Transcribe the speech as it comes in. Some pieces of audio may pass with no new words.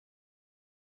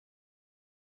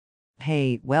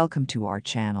Hey, welcome to our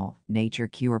channel, Nature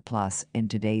Cure Plus. In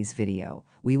today's video,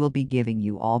 we will be giving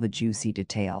you all the juicy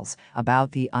details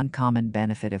about the uncommon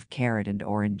benefit of carrot and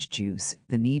orange juice,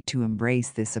 the need to embrace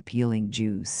this appealing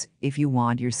juice if you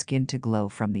want your skin to glow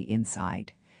from the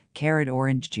inside.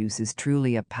 Carrot-orange juice is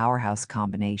truly a powerhouse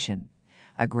combination.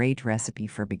 A great recipe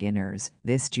for beginners,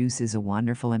 this juice is a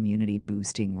wonderful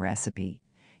immunity-boosting recipe.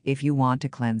 If you want to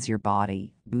cleanse your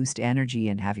body, boost energy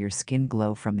and have your skin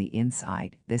glow from the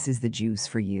inside, this is the juice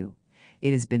for you.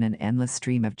 It has been an endless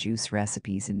stream of juice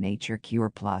recipes in Nature Cure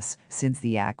Plus since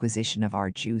the acquisition of our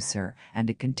juicer, and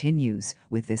it continues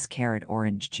with this carrot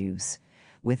orange juice.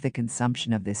 With the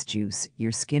consumption of this juice,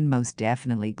 your skin most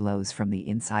definitely glows from the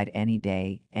inside any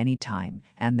day, anytime,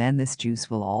 and then this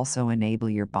juice will also enable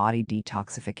your body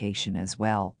detoxification as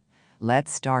well.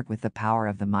 Let's start with the power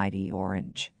of the mighty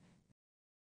orange.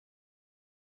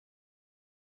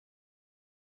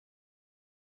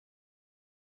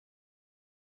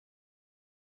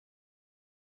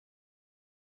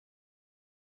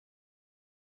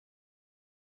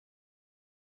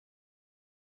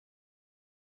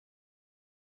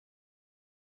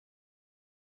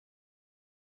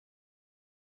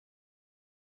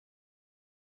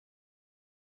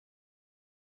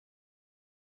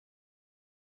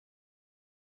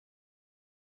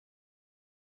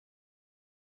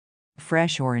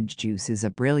 Fresh orange juice is a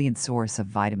brilliant source of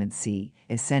vitamin C,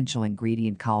 essential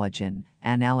ingredient collagen,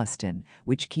 and elastin,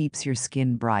 which keeps your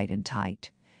skin bright and tight.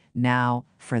 Now,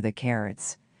 for the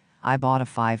carrots. I bought a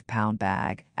 5-pound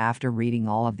bag after reading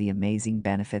all of the amazing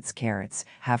benefits carrots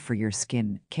have for your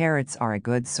skin. Carrots are a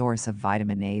good source of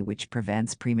vitamin A, which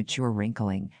prevents premature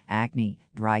wrinkling, acne,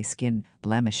 dry skin,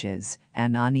 blemishes,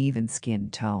 and uneven skin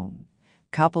tone.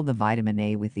 Couple the vitamin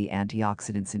A with the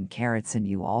antioxidants in carrots and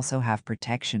you also have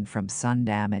protection from sun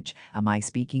damage. Am I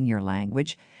speaking your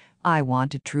language? I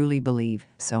want to truly believe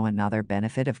so. Another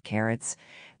benefit of carrots,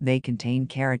 they contain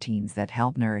carotenes that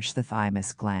help nourish the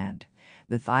thymus gland.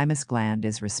 The thymus gland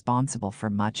is responsible for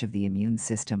much of the immune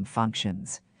system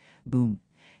functions. Boom.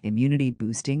 Immunity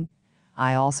boosting.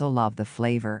 I also love the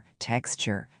flavor,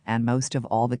 texture, and most of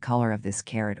all the color of this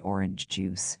carrot orange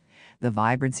juice. The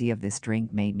vibrancy of this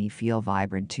drink made me feel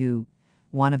vibrant too.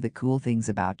 One of the cool things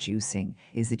about juicing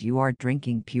is that you are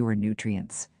drinking pure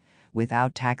nutrients.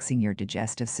 Without taxing your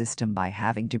digestive system by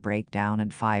having to break down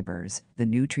and fibers, the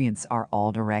nutrients are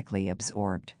all directly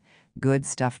absorbed. Good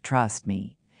stuff, trust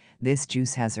me. This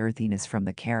juice has earthiness from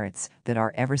the carrots that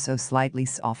are ever so slightly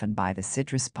softened by the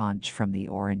citrus punch from the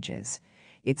oranges.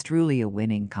 It's truly a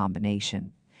winning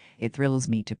combination. It thrills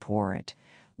me to pour it.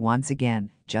 Once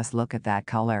again, just look at that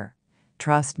color.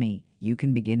 Trust me, you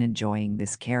can begin enjoying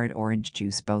this carrot orange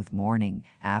juice both morning,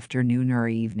 afternoon, or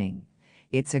evening.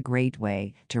 It's a great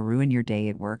way to ruin your day.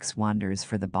 It works wonders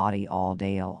for the body all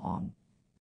day long.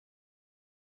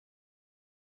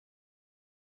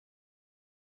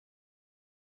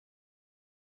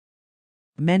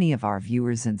 Many of our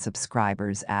viewers and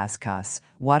subscribers ask us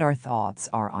what our thoughts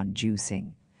are on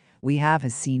juicing. We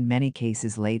have seen many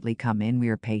cases lately come in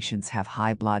where patients have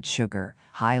high blood sugar,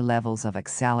 high levels of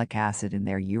oxalic acid in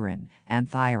their urine, and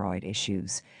thyroid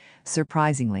issues.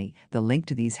 Surprisingly, the link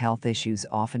to these health issues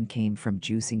often came from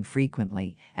juicing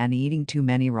frequently and eating too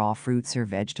many raw fruits or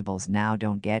vegetables. Now,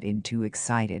 don't get too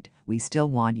excited. We still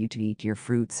want you to eat your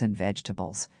fruits and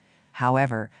vegetables.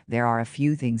 However, there are a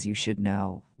few things you should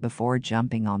know before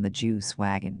jumping on the juice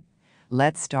wagon.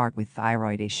 Let's start with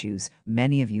thyroid issues.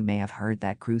 Many of you may have heard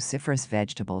that cruciferous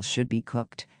vegetables should be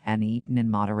cooked and eaten in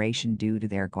moderation due to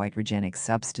their goitrogenic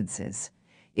substances.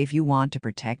 If you want to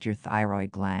protect your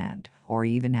thyroid gland, or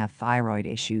even have thyroid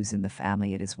issues in the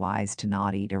family, it is wise to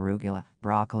not eat arugula,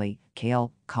 broccoli,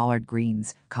 kale, collard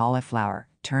greens, cauliflower,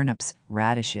 turnips,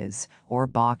 radishes, or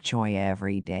bok choy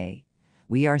every day.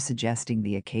 We are suggesting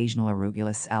the occasional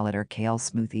arugula salad or kale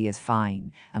smoothie is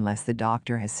fine, unless the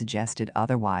doctor has suggested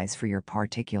otherwise for your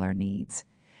particular needs.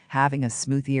 Having a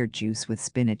smoothie or juice with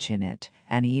spinach in it,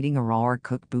 and eating a raw or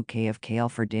cooked bouquet of kale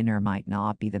for dinner might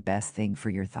not be the best thing for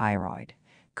your thyroid.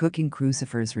 Cooking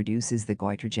crucifers reduces the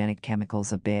goitrogenic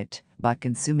chemicals a bit, but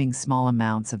consuming small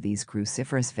amounts of these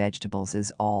cruciferous vegetables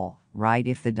is all right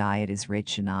if the diet is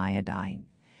rich in iodine.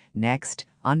 Next,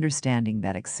 understanding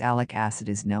that oxalic acid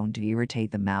is known to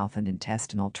irritate the mouth and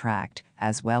intestinal tract,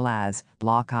 as well as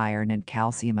block iron and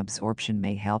calcium absorption,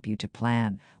 may help you to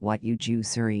plan what you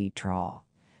juice or eat raw.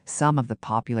 Some of the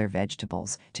popular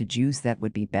vegetables to juice that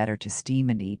would be better to steam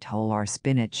and eat whole are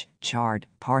spinach, chard,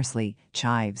 parsley,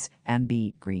 chives, and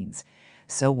beet greens.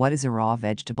 So what is a raw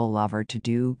vegetable lover to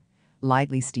do?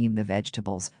 Lightly steam the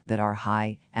vegetables that are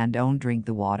high and don't drink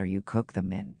the water you cook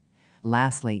them in.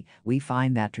 Lastly, we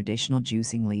find that traditional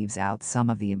juicing leaves out some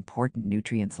of the important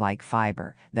nutrients like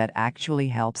fiber that actually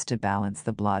helps to balance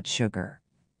the blood sugar.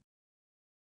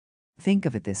 Think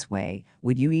of it this way: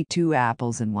 would you eat 2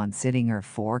 apples in one sitting or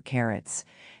 4 carrots?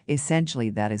 Essentially,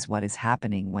 that is what is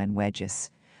happening when wedges.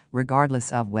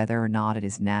 Regardless of whether or not it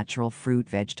is natural fruit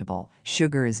vegetable,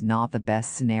 sugar is not the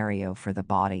best scenario for the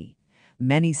body.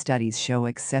 Many studies show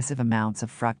excessive amounts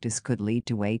of fructose could lead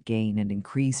to weight gain and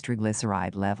increased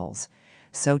triglyceride levels.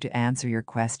 So to answer your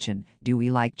question, do we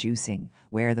like juicing,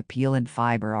 where the peel and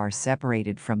fiber are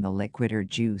separated from the liquid or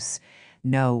juice?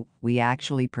 No, we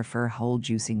actually prefer whole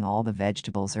juicing. All the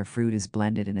vegetables or fruit is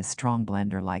blended in a strong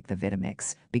blender like the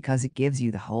Vitamix because it gives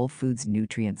you the whole foods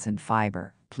nutrients and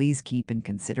fiber. Please keep in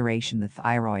consideration the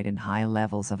thyroid and high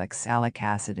levels of oxalic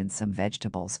acid in some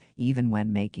vegetables, even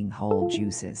when making whole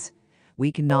juices.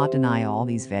 We cannot deny all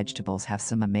these vegetables have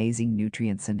some amazing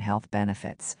nutrients and health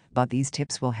benefits, but these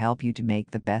tips will help you to make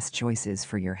the best choices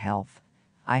for your health.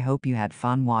 I hope you had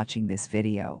fun watching this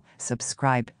video.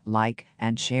 Subscribe, like,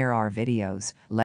 and share our videos.